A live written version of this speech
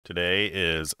Today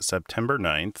is September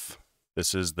 9th.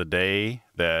 This is the day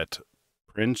that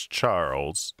Prince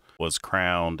Charles was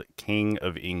crowned King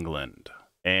of England.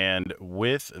 And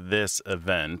with this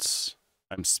event,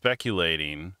 I'm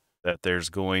speculating that there's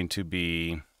going to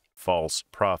be false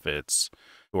prophets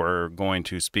who are going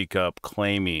to speak up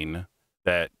claiming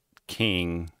that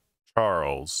King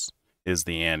Charles is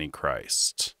the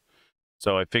Antichrist.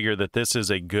 So I figure that this is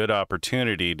a good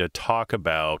opportunity to talk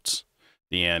about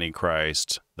the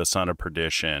Antichrist, the son of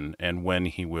perdition, and when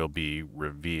he will be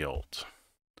revealed.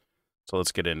 So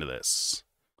let's get into this.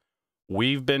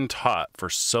 We've been taught for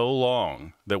so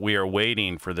long that we are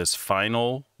waiting for this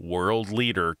final world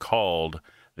leader called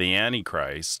the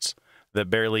Antichrist that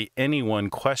barely anyone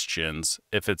questions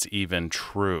if it's even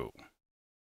true.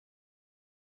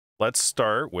 Let's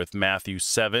start with Matthew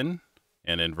 7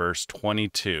 and in verse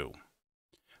 22.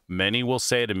 Many will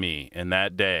say to me in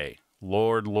that day,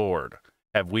 Lord, Lord,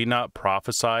 have we not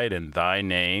prophesied in thy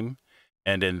name,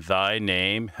 and in thy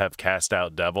name have cast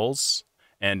out devils,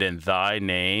 and in thy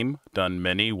name done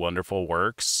many wonderful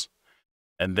works?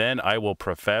 And then I will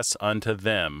profess unto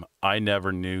them, I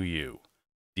never knew you.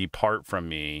 Depart from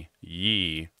me,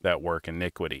 ye that work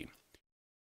iniquity.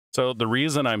 So the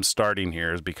reason I'm starting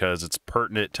here is because it's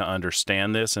pertinent to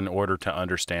understand this in order to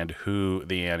understand who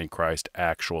the Antichrist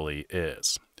actually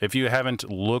is. If you haven't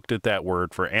looked at that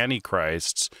word for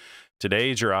Antichrists,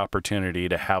 today's your opportunity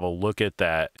to have a look at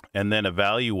that and then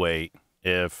evaluate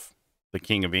if the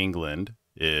King of England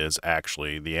is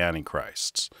actually the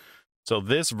Antichrist. So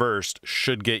this verse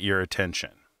should get your attention,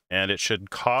 and it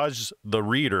should cause the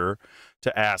reader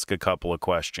to ask a couple of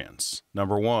questions.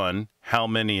 Number one, how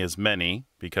many is many?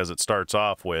 Because it starts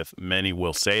off with, many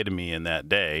will say to me in that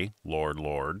day, Lord,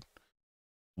 Lord.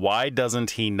 Why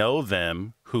doesn't he know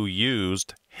them who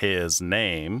used his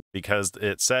name? Because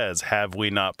it says, have we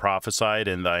not prophesied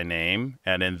in thy name,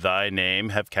 and in thy name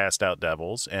have cast out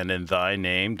devils, and in thy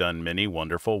name done many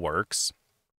wonderful works?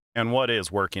 And what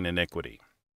is working iniquity?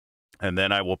 And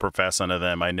then I will profess unto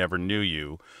them, I never knew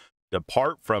you.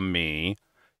 Depart from me,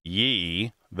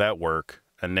 ye that work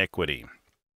iniquity.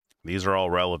 These are all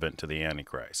relevant to the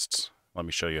Antichrist. Let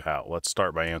me show you how. Let's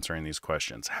start by answering these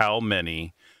questions. How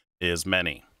many is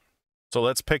many? So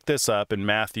let's pick this up in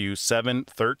Matthew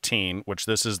 7:13, which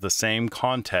this is the same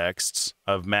context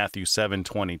of Matthew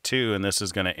 7:22, and this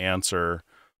is going to answer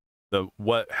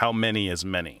how many is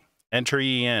many. Enter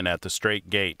ye in at the strait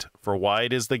gate, for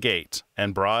wide is the gate,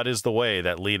 and broad is the way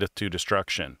that leadeth to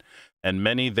destruction, and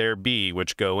many there be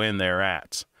which go in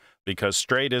thereat. Because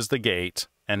strait is the gate,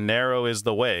 and narrow is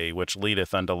the way which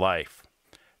leadeth unto life,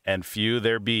 and few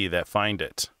there be that find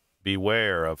it.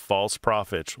 Beware of false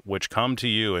prophets which come to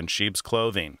you in sheep's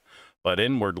clothing, but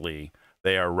inwardly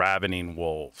they are ravening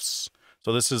wolves.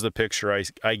 So this is the picture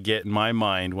I get in my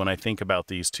mind when I think about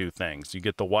these two things. You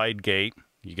get the wide gate,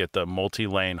 you get the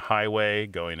multi-lane highway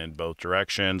going in both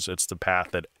directions. It's the path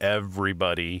that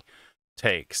everybody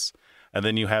takes. And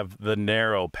then you have the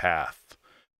narrow path.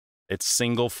 It's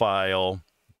single file.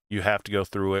 You have to go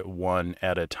through it one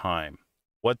at a time.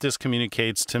 What this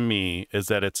communicates to me is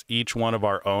that it's each one of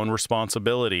our own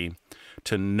responsibility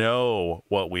to know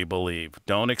what we believe.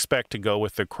 Don't expect to go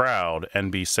with the crowd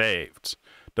and be saved.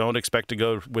 Don't expect to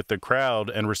go with the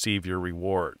crowd and receive your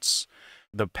rewards.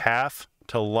 The path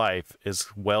to life is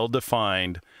well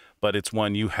defined, but it's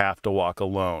one you have to walk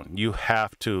alone. You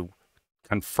have to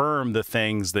confirm the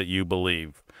things that you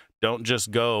believe. Don't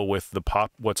just go with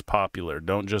what's popular.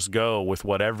 Don't just go with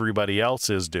what everybody else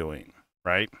is doing.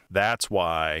 Right? That's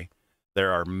why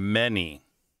there are many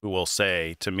who will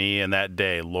say to me in that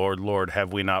day, Lord, Lord,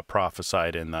 have we not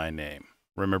prophesied in thy name?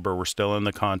 Remember, we're still in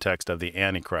the context of the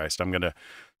Antichrist. I'm going to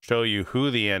show you who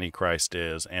the Antichrist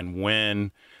is and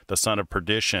when the son of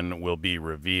perdition will be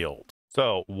revealed.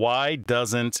 So why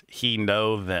doesn't he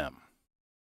know them?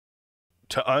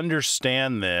 To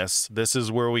understand this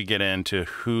is where we get into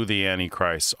who the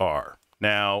Antichrists are.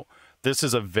 Now, this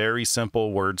is a very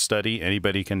simple word study.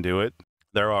 Anybody can do it.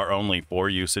 There are only 4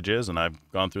 usages, and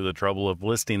I've gone through the trouble of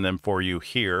listing them for you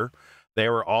here. They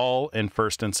were all in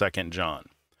 1st and 2nd John.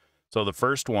 So the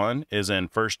first one is in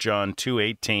 1 John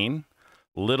 2:18.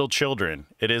 Little children,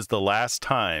 it is the last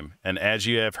time, and as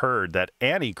you have heard that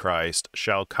Antichrist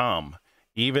shall come,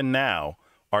 even now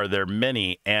are there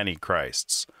many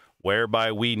Antichrists,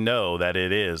 whereby we know that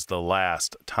it is the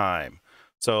last time.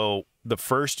 So the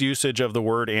first usage of the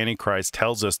word Antichrist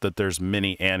tells us that there's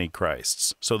many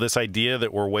Antichrists. So this idea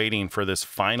that we're waiting for this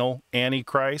final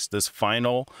Antichrist, this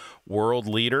final world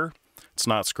leader, it's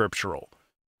not scriptural.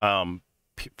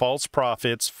 False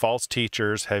prophets, false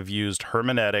teachers have used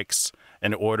hermeneutics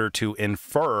in order to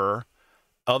infer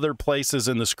other places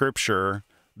in the scripture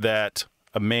that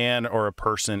a man or a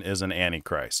person is an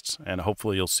antichrist. And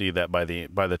hopefully you'll see that by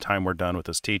the time we're done with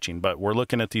this teaching. But we're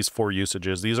looking at these 4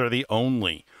 usages. These are the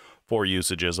only 4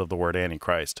 usages of the word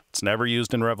antichrist. It's never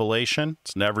used in Revelation.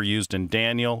 It's never used in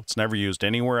Daniel. It's never used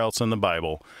anywhere else in the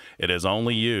Bible. It is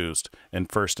only used in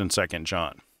 1st and 2nd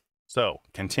John. So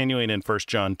continuing in 1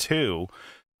 John 2,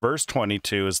 verse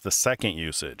 22 is the second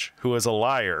usage. Who is a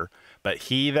liar, but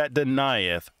he that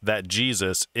denieth that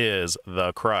Jesus is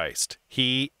the Christ.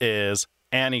 He is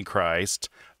Antichrist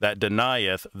that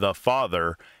denieth the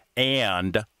Father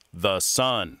and the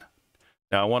Son.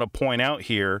 Now I want to point out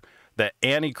here that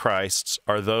Antichrists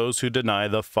are those who deny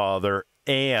the Father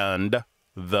and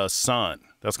the Son.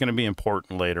 That's going to be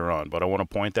important later on, but I want to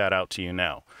point that out to you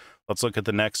now. Let's look at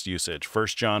the next usage, 1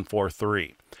 John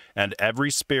 4:3. And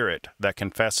every spirit that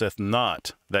confesseth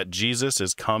not that Jesus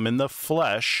is come in the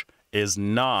flesh is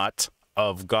not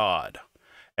of God.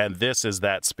 And this is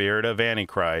that spirit of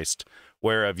Antichrist,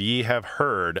 whereof ye have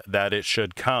heard that it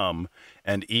should come,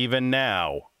 and even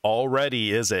now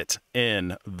already is it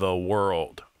in the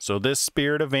world. So this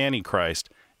spirit of Antichrist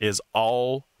is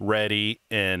already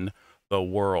in the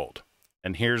world.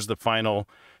 And here's the final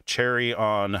cherry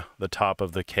on the top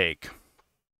of the cake.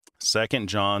 2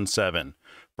 John 7.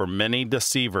 For many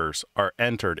deceivers are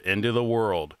entered into the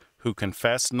world, who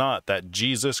confess not that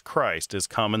Jesus Christ is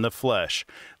come in the flesh.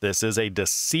 This is a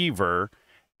deceiver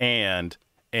and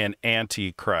an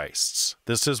antichrist.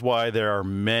 This is why there are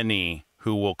many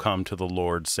who will come to the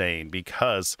Lord, saying,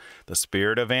 because the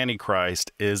spirit of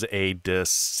Antichrist is a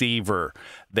deceiver.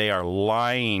 They are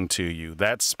lying to you.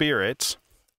 That spirit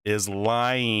is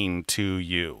lying to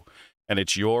you. And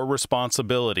it's your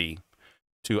responsibility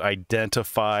to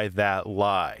identify that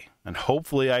lie. And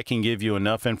hopefully I can give you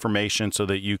enough information so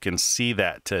that you can see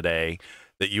that today,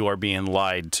 that you are being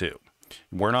lied to.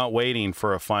 We're not waiting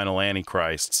for a final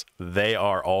antichrists. They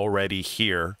are already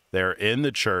here. They're in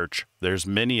the church. There's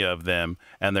many of them,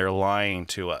 and they're lying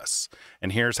to us.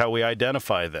 And here's how we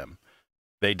identify them.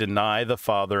 They deny the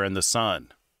Father and the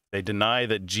Son. They deny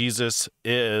that Jesus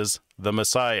is the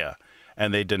Messiah,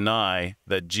 and they deny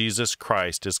that Jesus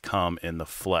Christ is come in the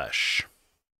flesh.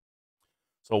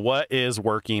 So what is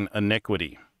working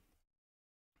iniquity?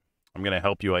 I'm going to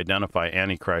help you identify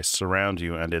antichrists around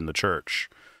you and in the church.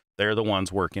 They're the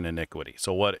ones working iniquity.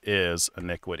 So what is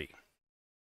iniquity?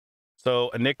 So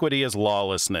iniquity is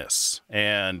lawlessness.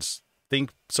 And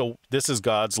so this is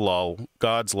God's law,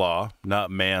 not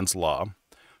man's law.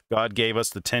 God gave us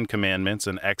the 10 commandments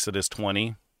in Exodus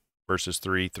 20, verses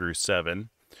 3 through 7.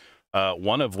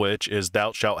 One of which is,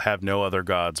 thou shalt have no other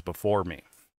gods before me.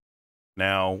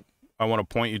 Now, I want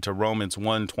to point you to Romans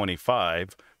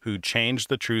 1:25, who changed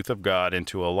the truth of God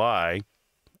into a lie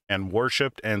and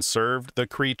worshipped and served the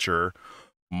creature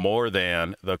more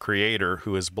than the Creator,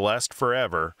 who is blessed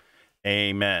forever.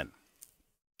 Amen.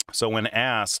 So when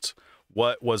asked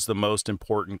what was the most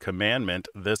important commandment,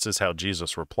 this is how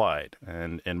Jesus replied.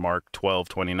 And in Mark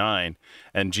 12:29,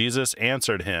 and Jesus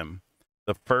answered him,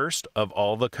 the first of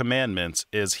all the commandments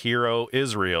is, Hear, O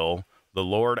Israel, the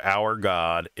Lord our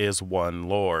God is one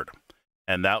Lord.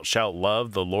 And thou shalt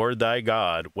love the Lord thy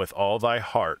God with all thy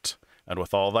heart, and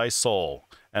with all thy soul,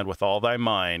 and with all thy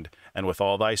mind, and with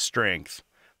all thy strength.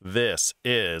 This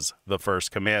is the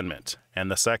first commandment. And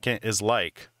the second is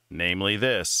like, namely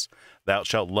this, thou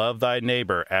shalt love thy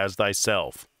neighbor as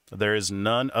thyself. There is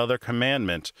none other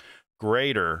commandment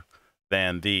greater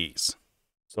than these.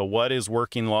 So what is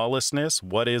working lawlessness?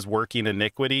 What is working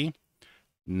iniquity?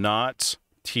 Not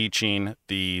teaching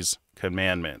these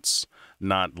commandments,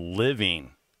 not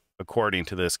living according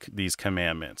to these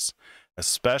commandments,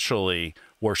 especially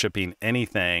worshiping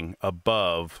anything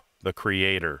above the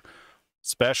Creator,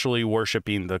 especially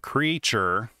worshiping the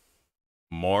creature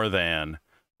more than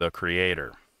the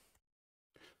Creator.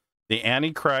 The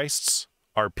antichrists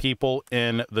are people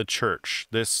in the church.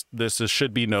 This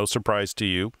should be no surprise to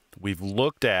you. We've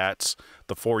looked at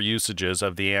the 4 usages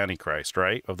of the antichrist,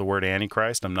 right? Of the word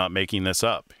antichrist. I'm not making this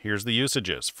up. Here's the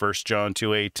usages. 1 John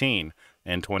 2:18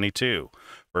 and 22.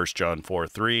 1 John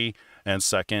 4:3 and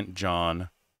 2 John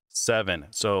 7.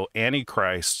 So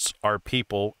antichrists are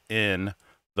people in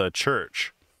the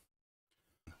church.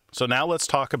 So now let's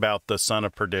talk about the son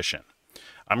of perdition.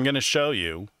 I'm going to show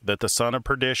you that the son of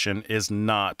perdition is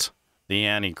not the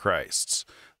antichrists.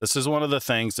 This is one of the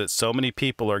things that so many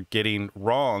people are getting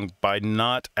wrong by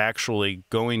not actually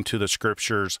going to the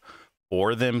scriptures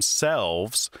for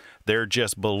themselves. They're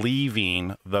just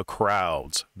believing the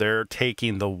crowds. They're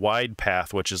taking the wide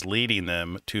path, which is leading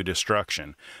them to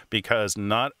destruction, because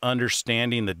not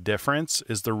understanding the difference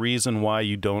is the reason why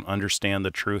you don't understand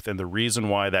the truth, and the reason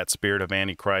why that spirit of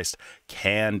Antichrist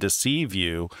can deceive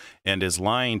you and is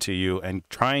lying to you and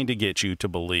trying to get you to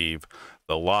believe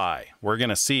the lie. We're going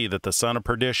to see that the son of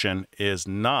perdition is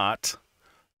not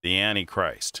the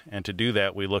Antichrist. And to do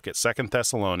that, we look at 2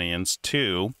 Thessalonians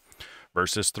 2,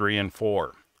 verses 3 and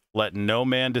 4. Let no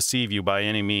man deceive you by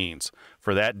any means,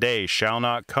 for that day shall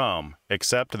not come,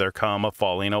 except there come a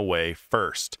falling away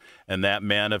first, and that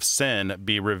man of sin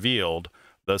be revealed,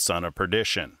 the son of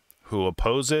perdition, who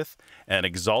opposeth and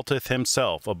exalteth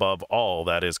himself above all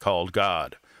that is called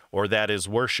God, or that is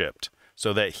worshipped,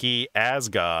 so that he as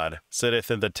God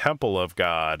sitteth in the temple of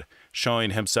God,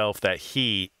 showing himself that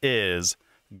he is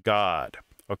God.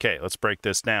 Okay, let's break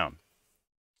this down.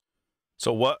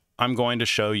 So what I'm going to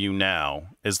show you now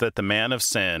is that the man of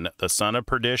sin, the son of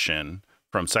perdition,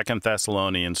 from 2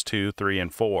 Thessalonians 2, 3,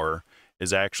 and 4,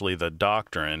 is actually the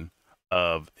doctrine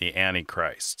of the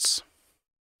Antichrists.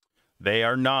 They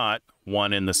are not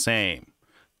one and the same.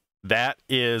 That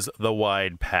is the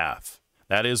wide path.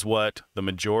 That is what the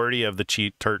majority of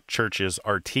the churches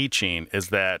are teaching, is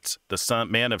that the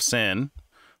man of sin,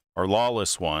 or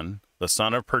lawless one, the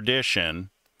son of perdition,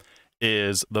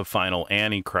 is the final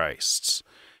Antichrists.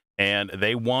 And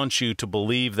they want you to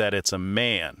believe that it's a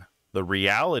man. The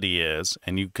reality is,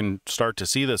 and you can start to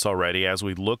see this already as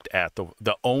we looked at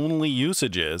the only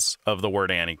usages of the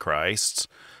word Antichrists,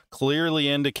 clearly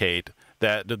indicate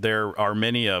that there are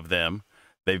many of them.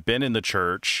 They've been in the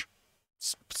church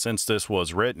since this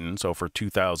was written, so for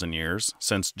 2,000 years,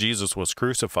 since Jesus was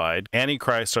crucified.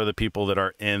 Antichrists are the people that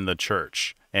are in the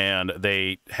church, and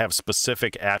they have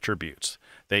specific attributes.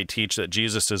 They teach that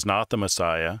Jesus is not the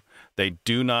Messiah. They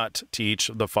do not teach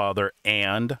the Father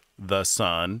and the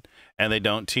Son, and they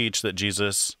don't teach that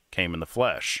Jesus came in the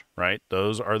flesh, right?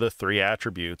 Those are the three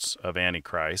attributes of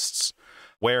Antichrists,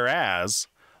 whereas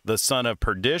the son of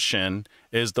perdition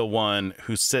is the one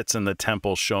who sits in the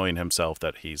temple showing himself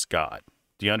that he's God.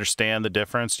 Do you understand the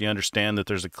difference? Do you understand that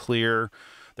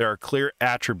there are clear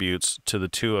attributes to the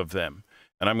two of them?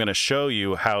 And I'm going to show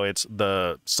you how it's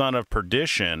the son of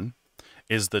perdition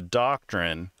is the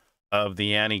doctrine of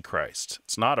the Antichrist.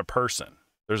 It's not a person.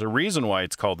 There's a reason why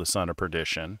it's called the son of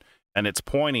perdition, and it's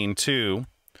pointing to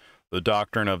the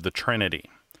doctrine of the Trinity.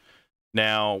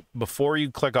 Now, before you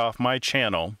click off my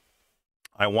channel,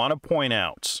 I want to point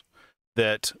out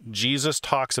that Jesus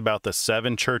talks about the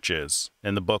 7 churches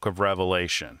in the book of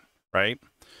Revelation, right?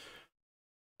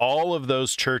 All of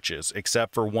those churches,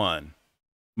 except for one,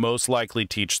 most likely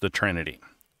teach the Trinity.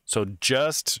 So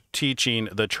just teaching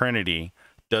the Trinity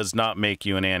does not make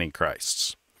you an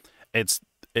Antichrist. It's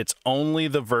only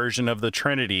the version of the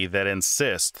Trinity that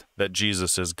insists that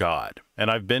Jesus is God.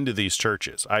 And I've been to these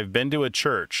churches. I've been to a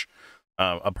church,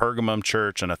 a Pergamum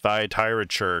church and a Thyatira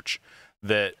church,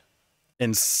 that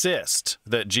insist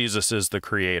that Jesus is the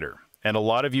creator. And a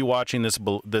lot of you watching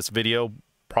this video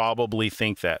probably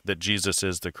think that Jesus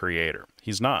is the creator.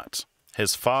 He's not.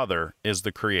 His Father is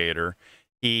the creator.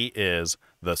 He is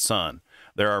the Son.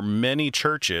 There are many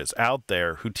churches out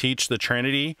there who teach the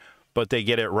Trinity, but they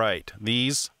get it right.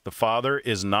 The Father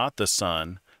is not the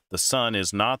Son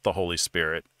is not the Holy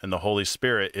Spirit, and the Holy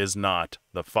Spirit is not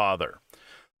the Father.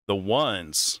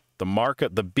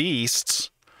 The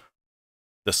beasts,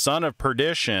 the son of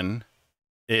perdition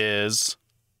is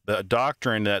the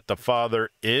doctrine that the Father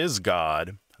is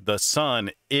God, the Son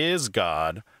is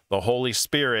God, the Holy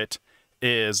Spirit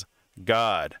is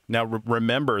God. Now,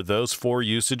 remember those 4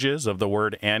 usages of the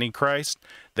word Antichrist?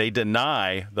 They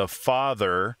deny the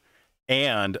Father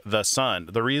and the Son.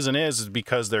 The reason is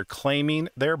because they're claiming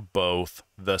they're both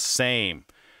the same.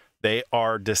 They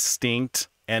are distinct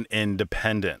and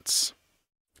independent.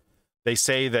 They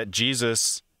say that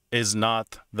Jesus is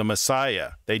not the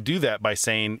Messiah. They do that by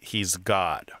saying he's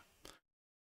God.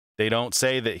 They don't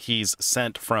say that he's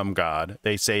sent from God.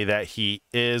 They say that he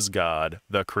is God,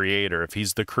 the creator. If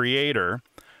he's the creator,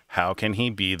 how can he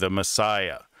be the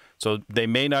Messiah? So they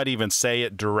may not even say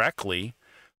it directly,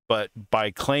 but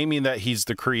by claiming that he's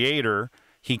the creator,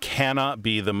 he cannot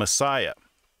be the Messiah.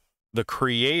 The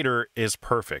creator is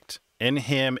perfect. In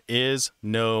him is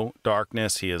no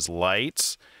darkness. He is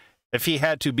light. If he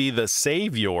had to be the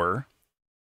savior,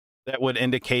 that would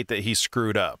indicate that he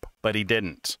screwed up, but he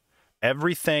didn't.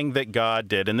 Everything that God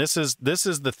did, and this is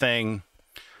the thing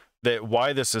that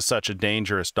why this is such a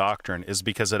dangerous doctrine, is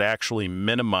because it actually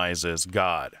minimizes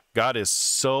God. God is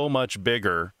so much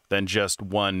bigger than just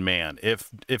one man.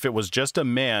 If it was just a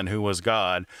man who was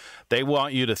God, they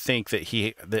want you to think that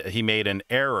he made an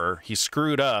error, he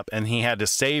screwed up, and he had to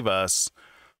save us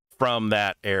from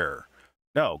that error.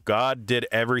 No, God did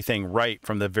everything right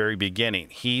from the very beginning.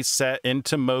 He set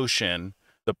into motion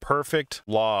the perfect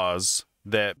laws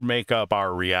that make up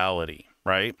our reality,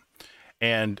 right?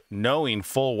 And knowing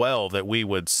full well that we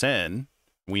would sin,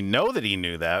 we know that he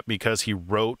knew that because he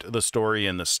wrote the story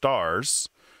in the stars.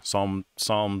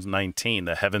 Psalms 19,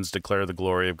 the heavens declare the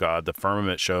glory of God, the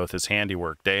firmament showeth his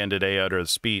handiwork, day unto day uttereth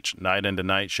speech, night unto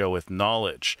night showeth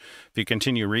knowledge. If you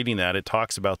continue reading that, it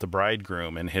talks about the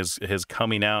bridegroom and his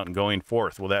coming out and going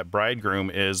forth. Well, that bridegroom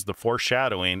is the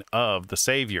foreshadowing of the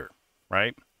Savior,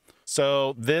 right?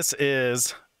 So this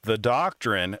is the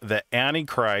doctrine that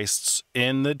antichrists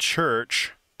in the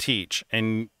church teach,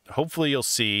 and hopefully you'll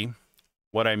see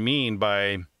what I mean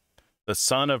by the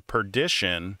son of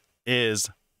perdition is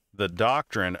the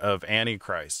doctrine of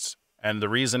antichrists. And the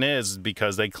reason is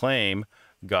because they claim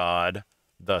God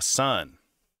the Son.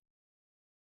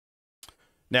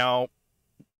 Now,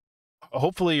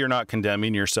 hopefully you're not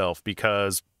condemning yourself,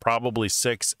 because probably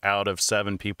 6 out of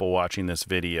 7 people watching this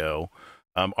video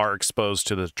are exposed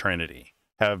to the Trinity.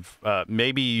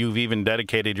 Maybe you've even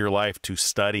dedicated your life to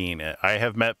studying it. I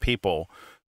have met people,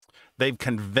 they've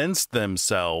convinced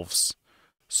themselves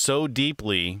so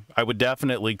deeply, I would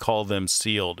definitely call them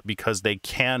sealed, because they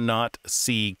cannot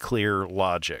see clear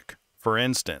logic. For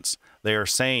instance, they are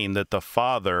saying that the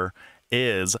Father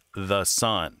is the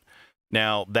Son.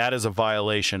 Now, that is a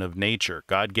violation of nature.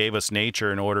 God gave us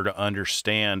nature in order to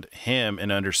understand him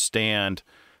and understand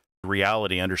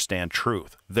reality, understand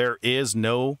truth. There is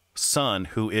no son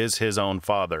who is his own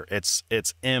father. It's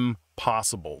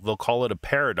impossible. They'll call it a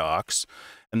paradox.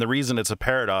 And the reason it's a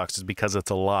paradox is because it's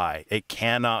a lie. It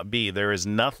cannot be. There is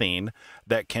nothing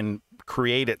that can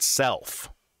create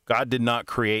itself. God did not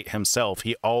create himself.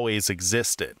 He always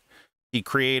existed. He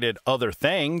created other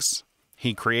things.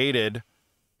 He created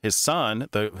his son.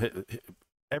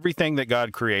 Everything that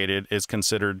God created is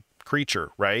considered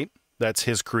creature, right? That's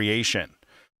his creation.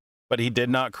 But he did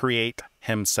not create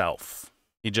himself.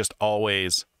 He just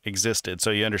always existed.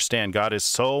 So you understand, God is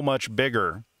so much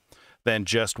bigger than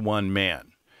just one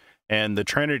man. And the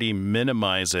Trinity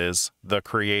minimizes the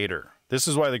Creator. This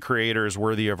is why the Creator is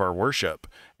worthy of our worship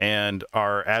and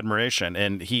our admiration,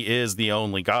 and he is the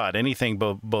only God. Anything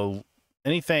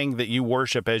that you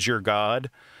worship as your God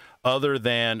other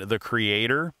than the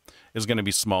Creator is going to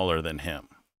be smaller than him.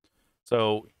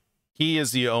 So he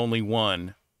is the only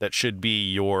one that should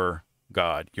be your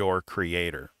God, your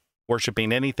Creator.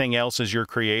 Worshiping anything else as your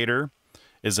Creator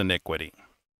is iniquity.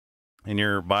 And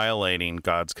you're violating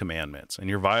God's commandments. And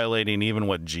you're violating even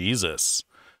what Jesus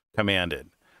commanded,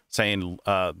 saying,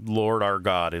 Lord our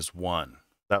God is one.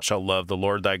 Thou shalt love the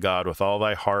Lord thy God with all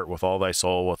thy heart, with all thy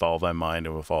soul, with all thy mind,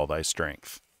 and with all thy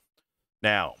strength.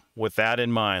 Now, with that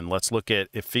in mind, let's look at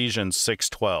Ephesians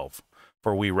 6:12.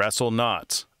 For we wrestle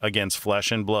not against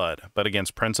flesh and blood, but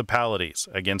against principalities,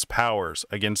 against powers,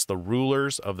 against the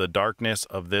rulers of the darkness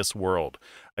of this world,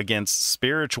 against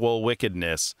spiritual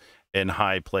wickedness in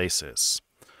high places.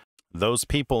 Those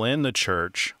people in the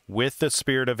church with the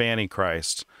spirit of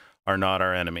Antichrist are not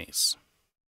our enemies.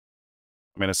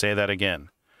 I'm going to say that again.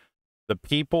 The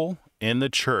people in the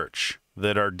church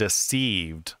that are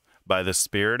deceived by the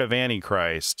spirit of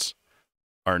Antichrist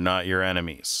are not your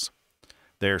enemies.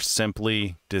 They're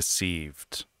simply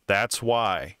deceived. That's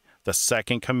why the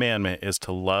second commandment is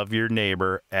to love your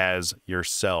neighbor as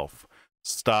yourself.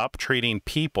 Stop treating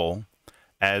people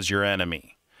as your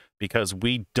enemy, because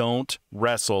we don't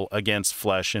wrestle against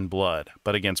flesh and blood,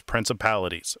 but against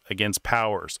principalities, against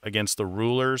powers, against the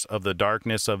rulers of the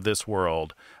darkness of this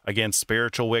world, against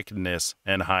spiritual wickedness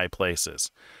in high places.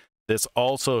 This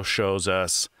also shows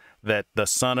us that the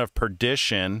son of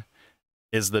perdition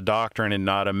is the doctrine and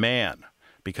not a man,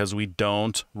 because we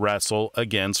don't wrestle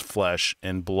against flesh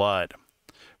and blood.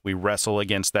 We wrestle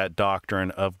against that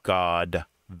doctrine of God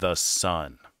the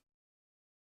Son.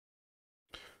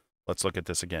 Let's look at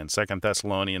this again. 2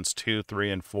 Thessalonians 2, 3,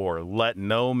 and 4. Let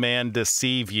no man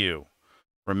deceive you.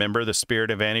 Remember, the spirit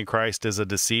of Antichrist is a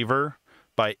deceiver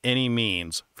by any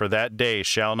means, for that day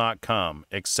shall not come,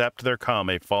 except there come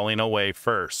a falling away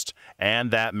first, and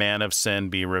that man of sin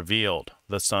be revealed,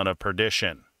 the son of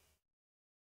perdition,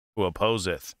 who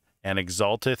opposeth and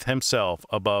exalteth himself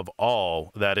above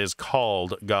all that is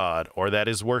called God, or that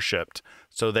is worshipped,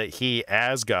 so that he,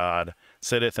 as God,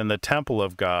 sitteth in the temple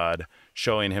of God,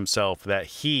 showing himself that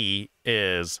he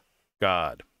is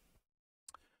God.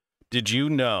 Did you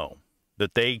know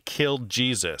that they killed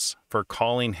Jesus for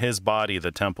calling his body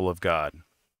the temple of God?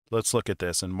 Let's look at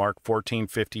this in Mark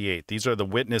 14:58. These are the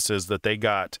witnesses that they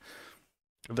got,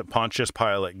 that Pontius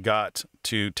Pilate got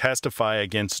to testify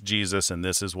against Jesus, and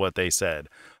this is what they said.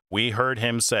 We heard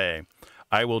him say,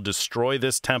 I will destroy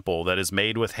this temple that is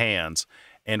made with hands,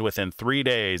 and within 3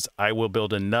 days I will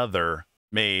build another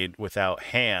made without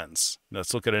hands.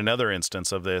 Let's look at another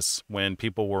instance of this when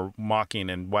people were mocking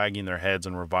and wagging their heads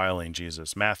and reviling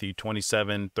Jesus. Matthew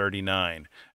 27:39.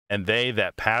 And they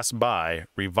that passed by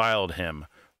reviled him,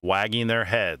 wagging their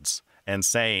heads, and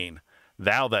saying,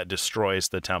 Thou that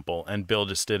destroyest the temple and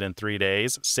buildest it in 3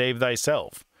 days, save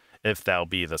thyself. If thou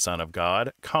be the Son of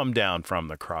God, come down from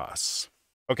the cross.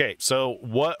 Okay, so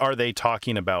what are they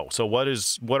talking about? So what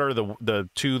are the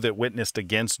two that witnessed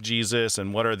against Jesus,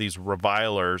 and what are these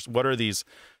revilers? What are these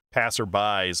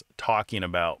passerbys talking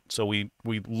about? So we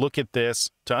look at this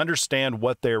to understand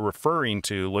what they're referring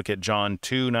to. Look at John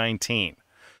 2:19.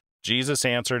 Jesus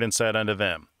answered and said unto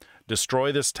them,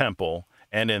 Destroy this temple,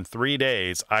 and in 3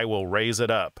 days I will raise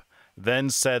it up. Then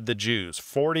said the Jews,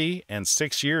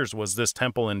 46 years was this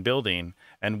temple in building,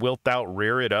 and wilt thou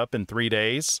rear it up in 3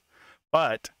 days?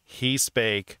 But he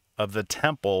spake of the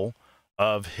temple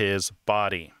of his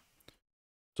body.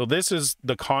 So this is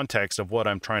the context of what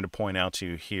I'm trying to point out to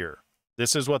you here.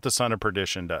 This is what the son of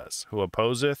perdition does, who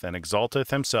opposeth and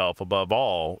exalteth himself above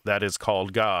all that is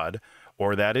called God,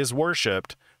 or that is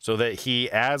worshipped, so that he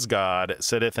as God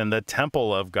sitteth in the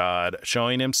temple of God,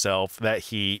 showing himself that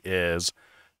he is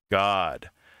God.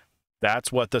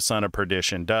 That's what the son of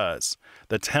perdition does.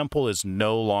 The temple is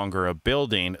no longer a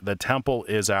building. The temple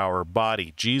is our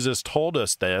body. Jesus told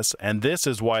us this, and this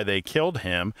is why they killed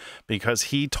him, because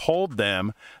he told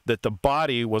them that the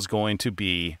body was going to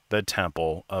be the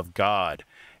temple of God.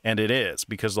 And it is,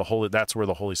 because that's where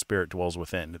the Holy Spirit dwells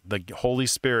within. The Holy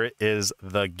Spirit is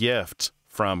the gift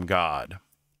from God.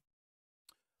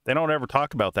 They don't ever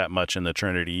talk about that much in the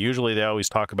Trinity. Usually they always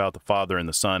talk about the Father and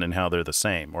the Son and how they're the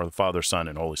same, or the Father, Son,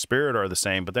 and Holy Spirit are the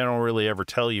same, but they don't really ever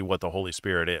tell you what the Holy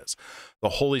Spirit is. The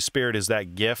Holy Spirit is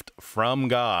that gift from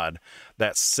God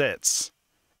that sits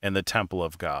in the temple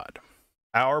of God.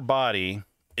 Our body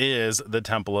is the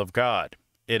temple of God.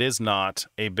 It is not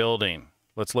a building.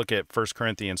 Let's look at 1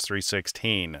 Corinthians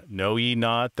 3:16. Know ye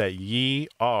not that ye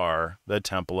are the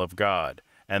temple of God,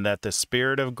 and that the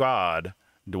Spirit of God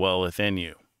dwelleth in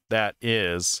you? That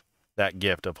is that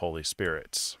gift of Holy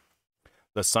Spirits.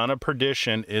 The son of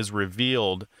perdition is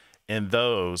revealed in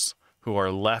those who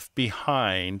are left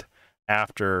behind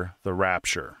after the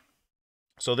rapture.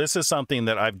 So this is something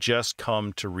that I've just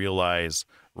come to realize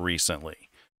recently.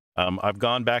 I've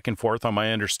gone back and forth on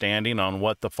my understanding on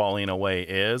what the falling away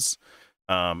is.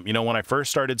 When I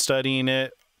first started studying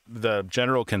it, the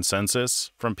general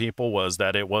consensus from people was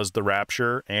that it was the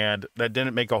rapture, and that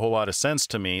didn't make a whole lot of sense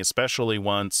to me, especially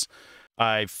once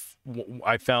I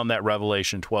found that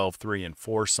Revelation 12:3 and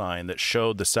 4 sign that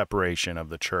showed the separation of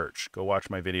the church. Go watch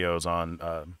my videos on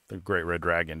the Great Red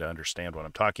Dragon to understand what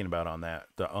I'm talking about on that,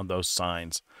 on those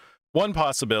signs. One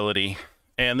possibility,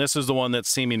 and this is the one that's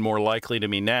seeming more likely to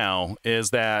me now, is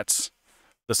that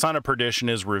the son of perdition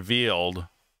is revealed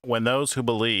when those who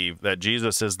believe that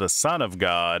Jesus is the Son of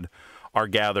God are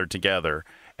gathered together,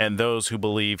 and those who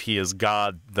believe he is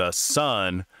God the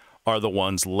Son are the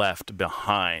ones left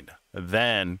behind.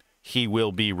 Then he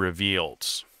will be revealed.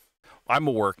 I'm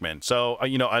a workman, so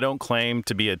I don't claim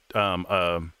to be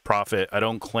a prophet. I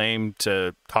don't claim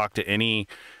to talk to any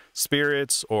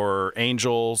spirits or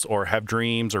angels or have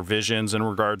dreams or visions in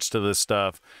regards to this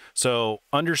stuff. So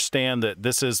understand that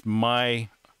this is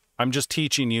I'm just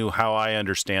teaching you how I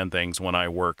understand things when I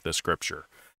work the scripture.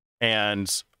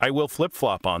 And I will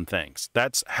flip-flop on things.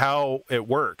 That's how it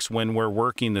works when we're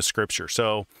working the scripture.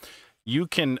 So you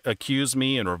can accuse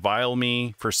me and revile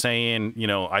me for saying,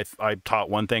 I taught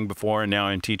one thing before and now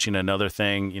I'm teaching another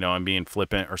thing, I'm being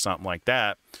flippant or something like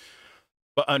that.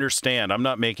 But understand, I'm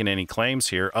not making any claims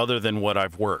here other than what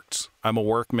I've worked. I'm a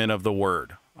workman of the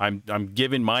word. I'm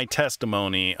giving my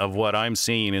testimony of what I'm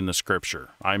seeing in the scripture.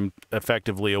 I'm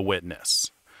effectively a witness.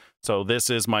 So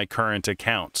this is my current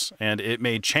account, and it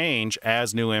may change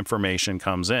as new information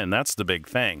comes in. That's the big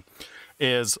thing,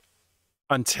 is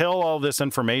until all this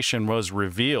information was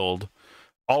revealed,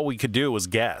 all we could do was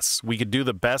guess. We could do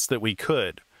the best that we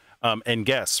could and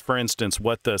guess, for instance,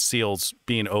 what the seals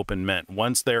being open meant.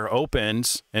 Once they're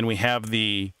opened and we have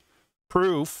the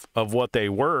proof of what they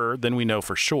were, then we know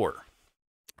for sure.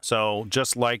 So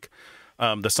just like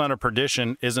the son of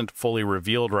perdition isn't fully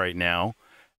revealed right now,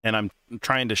 and I'm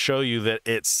trying to show you that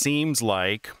it seems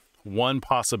like one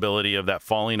possibility of that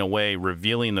falling away,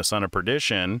 revealing the son of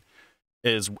perdition,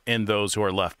 is in those who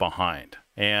are left behind.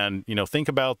 And, think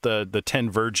about the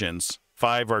 10 virgins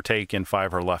 5 are taken,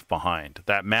 5 are left behind.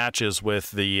 That matches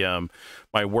with the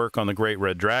my work on the Great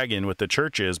Red Dragon with the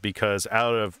churches, because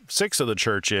out of 6 of the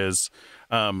churches,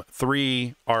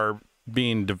 3 are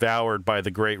being devoured by the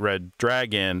Great Red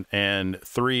Dragon, and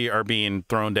 3 are being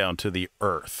thrown down to the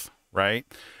earth, right?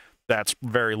 That's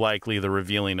very likely the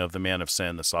revealing of the man of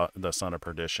sin, the son of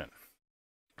perdition.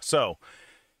 So,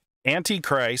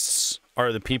 antichrists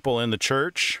are the people in the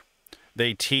church.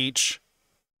 They teach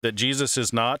that Jesus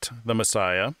is not the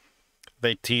Messiah.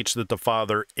 They teach that the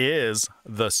Father is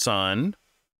the Son.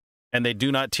 And they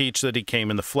do not teach that he came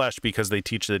in the flesh, because they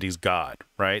teach that he's God,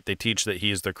 right? They teach that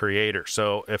he is the creator.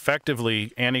 So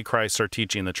effectively, antichrists are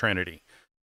teaching the Trinity.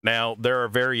 Now, there are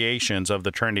variations of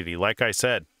the Trinity. Like I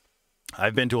said,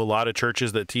 I've been to a lot of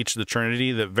churches that teach the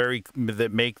Trinity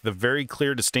that make the very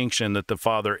clear distinction that the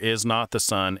Father is not the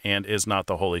Son and is not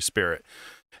the Holy Spirit.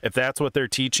 If that's what they're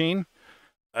teaching,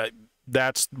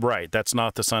 that's right. That's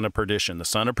not the son of perdition. The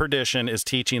son of perdition is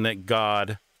teaching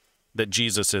that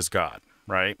Jesus is God,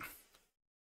 right?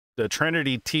 The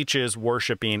Trinity teaches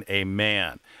worshiping a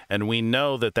man, and we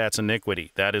know that that's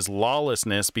iniquity. That is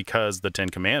lawlessness, because the 10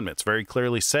 Commandments very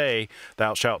clearly say,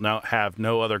 thou shalt not have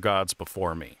no other gods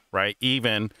before me, right?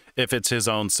 Even if it's his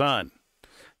own son.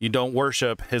 You don't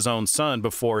worship his own son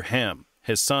before him.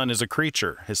 His son is a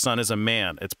creature. His son is a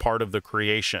man. It's part of the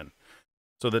creation.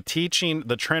 So the teaching,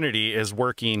 the Trinity, is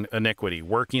working iniquity,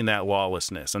 working that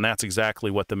lawlessness, and that's exactly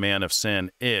what the man of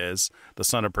sin is, the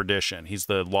son of perdition. He's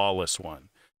the lawless one.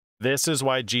 This is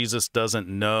why Jesus doesn't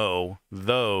know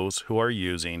those who are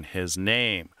using his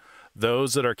name.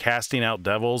 Those that are casting out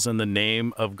devils in the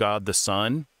name of God the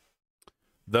Son,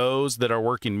 those that are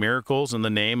working miracles in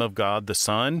the name of God the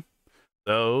Son,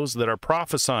 those that are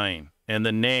prophesying in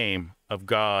the name of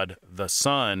God the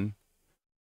Son,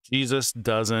 Jesus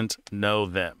doesn't know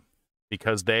them,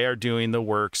 because they are doing the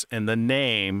works in the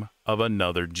name of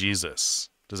another Jesus.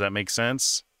 Does that make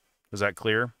sense? Is that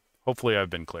clear? Hopefully I've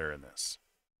been clear in this.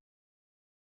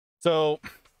 So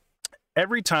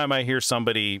every time I hear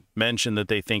somebody mention that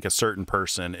they think a certain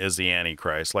person is the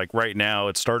Antichrist, like right now,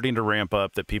 it's starting to ramp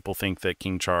up that people think that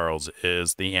King Charles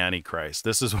is the Antichrist.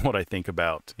 This is what I think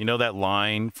about. You know that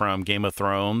line from Game of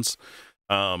Thrones?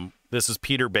 This is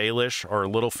Peter Baelish, or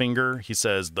Littlefinger. He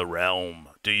says, "The realm.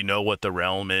 Do you know what the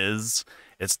realm is?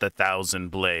 It's the 1,000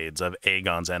 blades of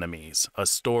Aegon's enemies. A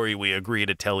story we agree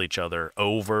to tell each other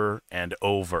over and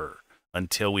over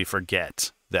until we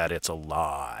forget that it's a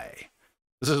lie."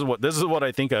 This is what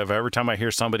I think of every time I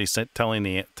hear somebody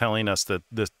telling us that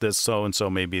this so and so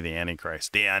may be the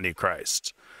Antichrist. The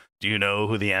Antichrist. Do you know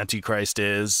who the Antichrist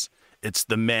is? It's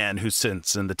the man who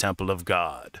sits in the temple of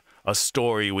God. A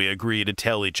story we agree to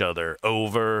tell each other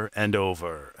over and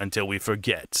over until we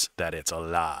forget that it's a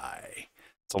lie.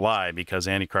 It's a lie because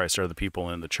antichrists are the people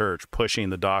in the church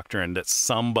pushing the doctrine that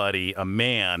somebody, a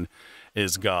man,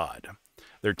 is God.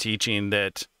 They're teaching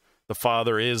that the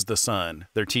Father is the Son.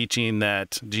 They're teaching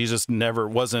that Jesus never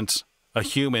wasn't a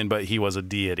human, but he was a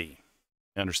deity.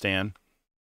 You understand?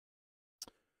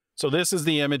 So this is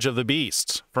the image of the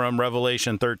beast from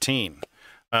Revelation 13.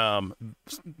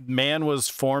 Man was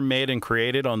formed, made, and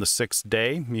created on the 6th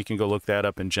day. You can go look that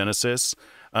up in Genesis.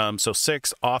 So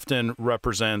 6 often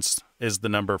is the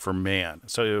number for man.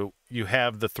 So you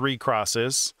have the 3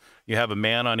 crosses. You have a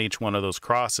man on each one of those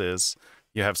crosses.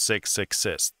 You have 6, 6,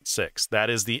 6, 6. That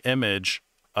is the image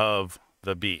of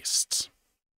the beast.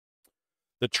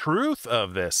 The truth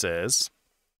of this is,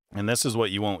 and this is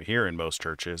what you won't hear in most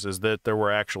churches, is that there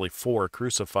were actually 4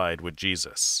 crucified with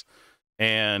Jesus.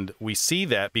 And we see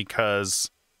that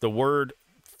because the word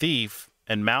thief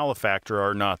and malefactor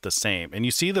are not the same. And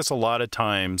you see this a lot of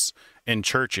times in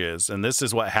churches, and this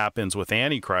is what happens with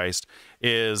Antichrist,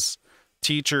 is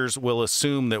teachers will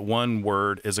assume that one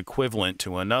word is equivalent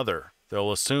to another.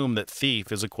 They'll assume that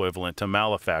thief is equivalent to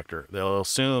malefactor. They'll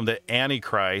assume that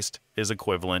Antichrist is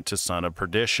equivalent to son of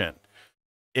perdition.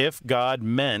 If God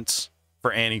meant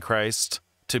for Antichrist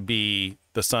to be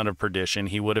the son of perdition,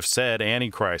 he would have said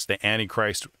Antichrist. The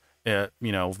Antichrist,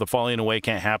 the falling away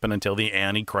can't happen until the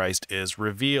Antichrist is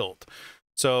revealed.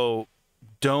 So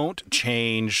don't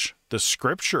change the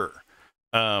scripture.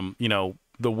 The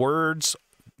words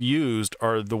used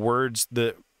are the words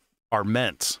that are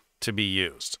meant to be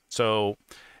used. So,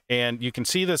 and you can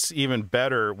see this even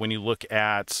better when you look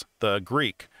at the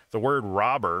Greek. The word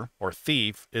robber or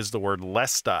thief is the word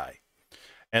lestai,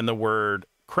 and the word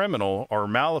criminal or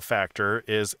malefactor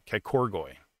is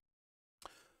kakorgoi.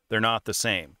 They're not the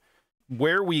same.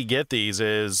 Where we get these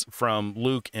is from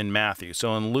Luke and Matthew.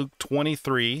 So in Luke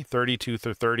 23, 32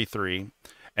 through 33,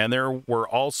 and there were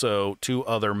also 2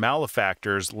 other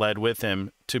malefactors led with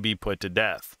him to be put to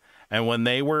death. And when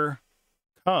they were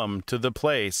come to the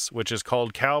place which is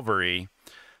called Calvary,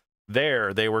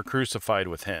 there they were crucified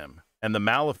with him, and the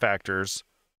malefactors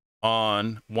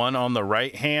one on the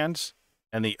right hand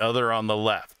and the other on the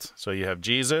left. So you have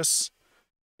Jesus,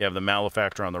 you have the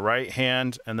malefactor on the right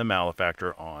hand and the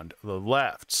malefactor on the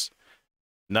left.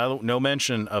 No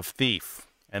mention of thief,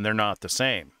 and they're not the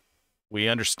same. We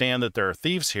understand that there are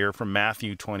thieves here from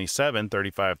Matthew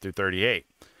 27:35 through 38.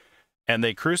 And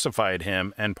they crucified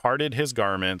him and parted his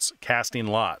garments, casting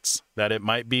lots, that it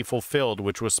might be fulfilled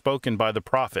which was spoken by the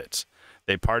prophet.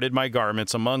 They parted my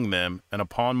garments among them, and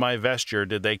upon my vesture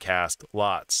did they cast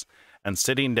lots. And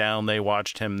sitting down they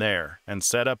watched him there, and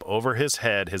set up over his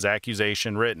head his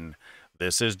accusation written,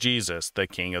 This is Jesus, the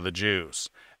King of the Jews.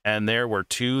 And there were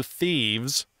two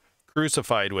thieves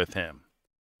crucified with him,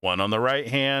 one on the right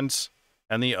hand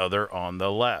and the other on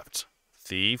the left.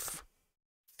 Thief,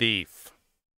 thief.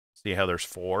 See how there's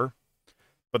four?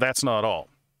 But that's not all.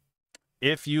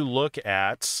 If you look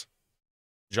at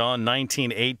John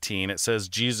 19:18, it says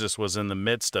Jesus was in the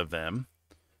midst of them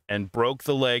and broke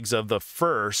the legs of the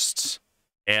first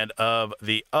and of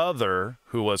the other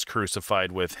who was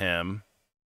crucified with him.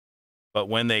 But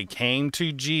when they came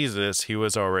to Jesus, he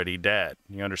was already dead.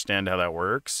 You understand how that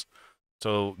works?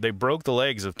 So they broke the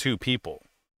legs of two people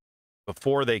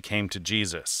before they came to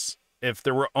Jesus. If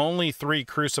there were only three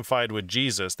crucified with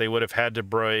Jesus, they would have had to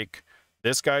break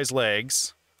this guy's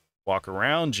legs, walk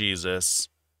around Jesus,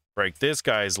 break this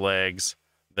guy's legs,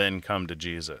 then come to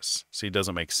Jesus. See, it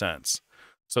doesn't make sense.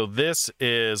 So this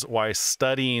is why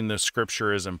studying the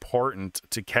scripture is important,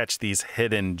 to catch these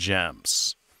hidden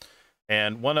gems.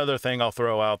 And one other thing I'll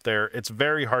throw out there, it's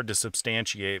very hard to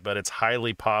substantiate, but it's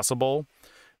highly possible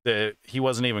that he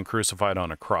wasn't even crucified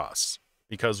on a cross,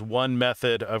 because one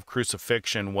method of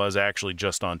crucifixion was actually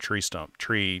just on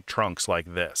tree trunks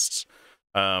like this.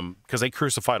 Because they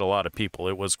crucified a lot of people.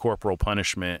 It was corporal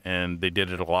punishment, and they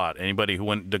did it a lot. Anybody who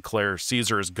wouldn't declare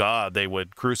Caesar as God, they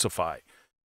would crucify.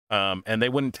 And they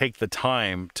wouldn't take the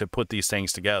time to put these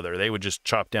things together. They would just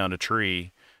chop down a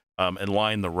tree and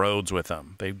line the roads with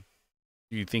them.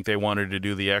 You think they wanted to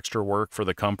do the extra work for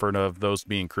the comfort of those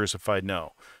being crucified?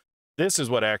 No. This is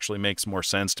what actually makes more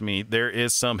sense to me. There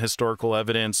is some historical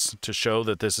evidence to show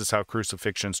that this is how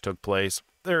crucifixions took place.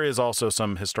 There is also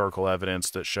some historical evidence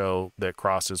that show that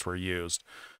crosses were used.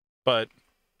 But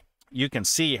you can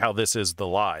see how this is the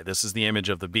lie. This is the image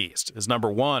of the beast. Is number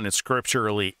one, it's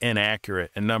scripturally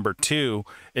inaccurate. And number two,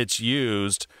 it's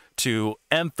used to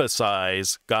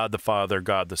emphasize God the Father,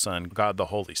 God the Son, God the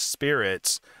Holy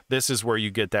Spirit. This is where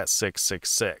you get that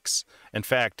 666. In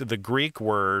fact, the Greek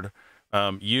word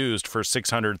used for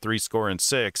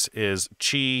 666 is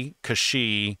chi,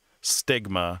 kashi,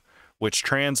 stigma, which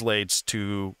translates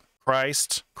to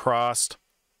Christ, crossed,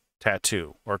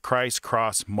 tattoo, or Christ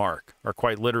cross mark, or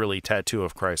quite literally tattoo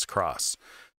of Christ's cross.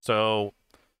 So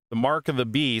the mark of the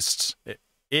beast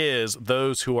is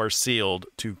those who are sealed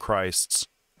to Christ's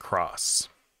cross.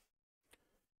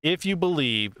 If you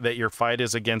believe that your fight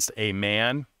is against a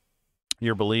man,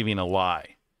 you're believing a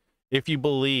lie. If you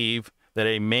believe that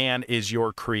a man is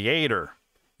your creator,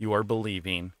 you are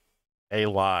believing a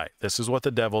lie. This is what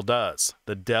the devil does.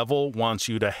 The devil wants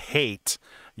you to hate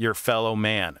your fellow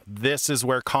man. This is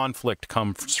where conflict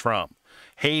comes from.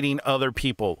 Hating other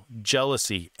people,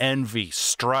 jealousy, envy,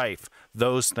 strife,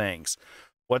 those things.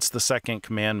 What's the second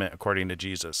commandment according to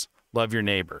Jesus? Love your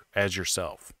neighbor as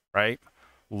yourself, right?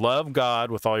 Love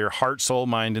God with all your heart, soul,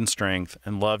 mind, and strength,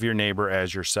 and love your neighbor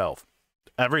as yourself.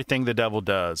 Everything the devil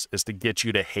does is to get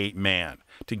you to hate man,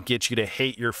 to get you to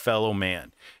hate your fellow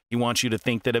man. He wants you to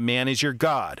think that a man is your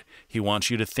God. He wants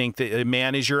you to think that a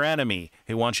man is your enemy.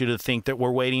 He wants you to think that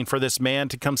we're waiting for this man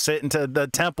to come sit into the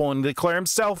temple and declare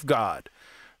himself God.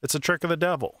 It's a trick of the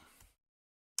devil.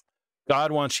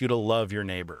 God wants you to love your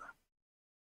neighbor.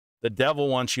 The devil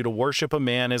wants you to worship a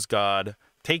man as God,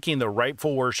 taking the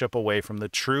rightful worship away from the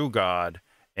true God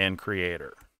and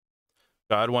creator.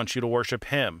 God wants you to worship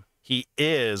him. He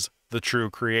is the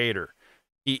true creator.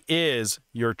 He is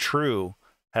your true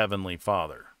heavenly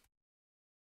Father.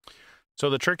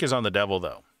 So the trick is on the devil,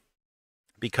 though,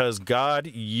 because God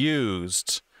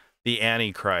used the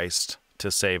Antichrist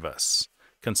to save us.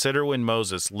 Consider when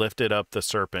Moses lifted up the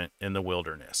serpent in the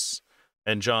wilderness.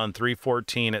 In John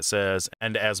 3:14 it says,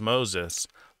 "And as Moses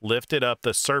lifted up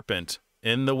the serpent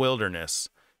in the wilderness,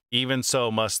 even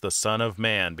so must the Son of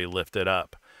Man be lifted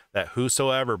up, that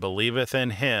whosoever believeth in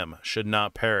him should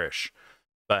not perish,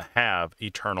 but have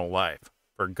eternal life.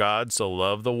 For God so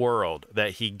loved the world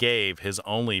that he gave his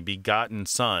only begotten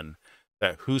Son,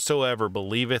 that whosoever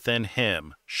believeth in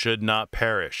him should not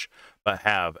perish, but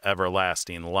have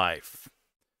everlasting life."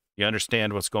 You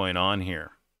understand what's going on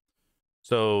here?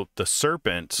 So the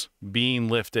serpent being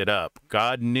lifted up,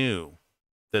 God knew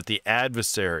that the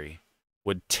adversary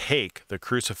would take the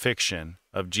crucifixion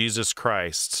of Jesus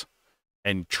Christ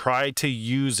and try to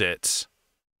use it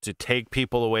to take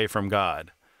people away from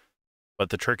God.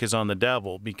 But the trick is on the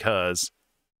devil, because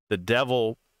the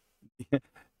devil,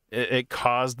 it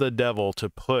caused the devil to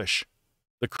push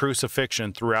the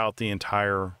crucifixion throughout the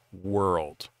entire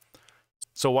world.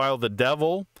 So while the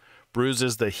devil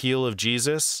bruises the heel of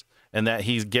Jesus, and that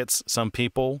he gets some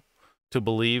people to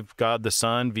believe God the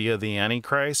Son via the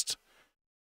Antichrist,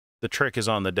 the trick is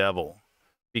on the devil,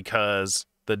 because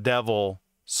the devil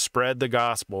spread the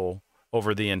gospel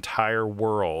over the entire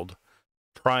world,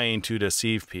 trying to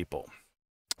deceive people.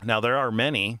 Now, there are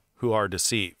many who are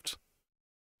deceived,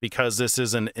 because this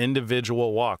is an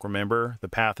individual walk. Remember, the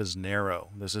path is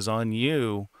narrow. This is on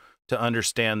you to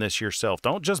understand this yourself.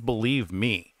 Don't just believe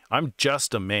me. I'm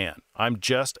just a man. I'm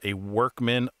just a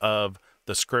workman of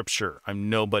the scripture. I'm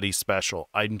nobody special.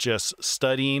 I'm just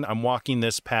studying. I'm walking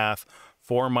this path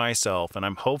for myself, and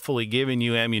I'm hopefully giving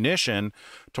you ammunition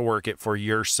to work it for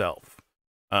yourself.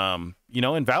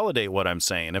 Invalidate what I'm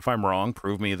saying. If I'm wrong,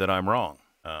 prove me that I'm wrong.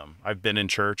 I've been in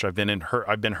church. I've been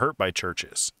hurt by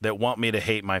churches that want me to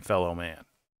hate my fellow man.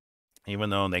 Even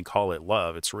though they call it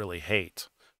love, it's really hate,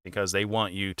 because they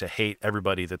want you to hate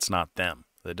everybody that's not them,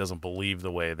 that doesn't believe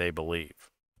the way they believe.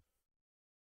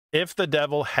 If the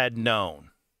devil had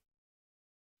known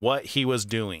what he was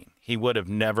doing, he would have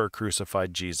never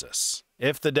crucified Jesus.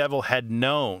 If the devil had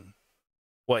known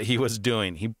what he was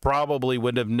doing, he probably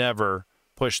would have never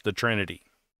pushed the Trinity.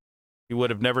 He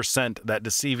would have never sent that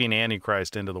deceiving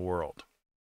Antichrist into the world.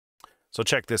 So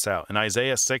check this out. In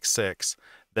Isaiah 6:6,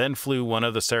 then flew one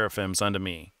of the seraphims unto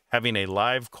me, having a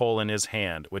live coal in his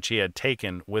hand, which he had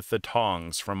taken with the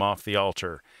tongs from off the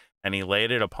altar. And he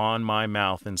laid it upon my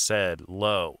mouth and said,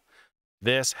 Lo,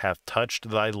 this hath touched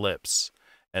thy lips,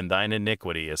 and thine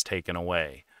iniquity is taken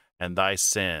away, and thy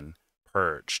sin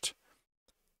purged.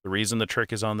 The reason the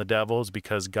trick is on the devil is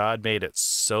because God made it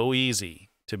so easy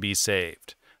to be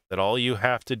saved that all you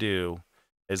have to do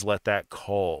is let that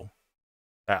coal,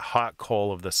 that hot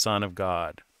coal of the Son of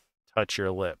God, touch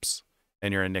your lips,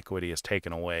 and your iniquity is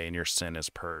taken away, and your sin is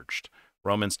purged.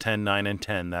 Romans 10:9 and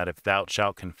 10, that if thou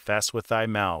shalt confess with thy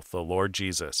mouth the Lord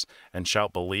Jesus, and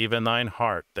shalt believe in thine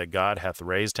heart that God hath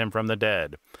raised him from the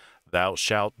dead, thou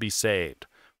shalt be saved.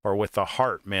 For with the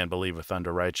heart man believeth unto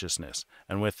righteousness,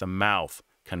 and with the mouth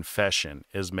confession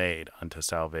is made unto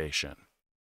salvation.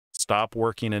 Stop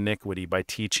working iniquity by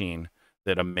teaching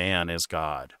that a man is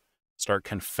God. Start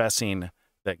confessing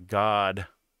that God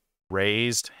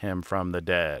raised him from the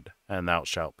dead, and thou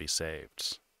shalt be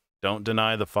saved. Don't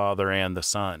deny the Father and the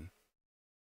Son.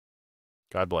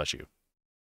 God bless you.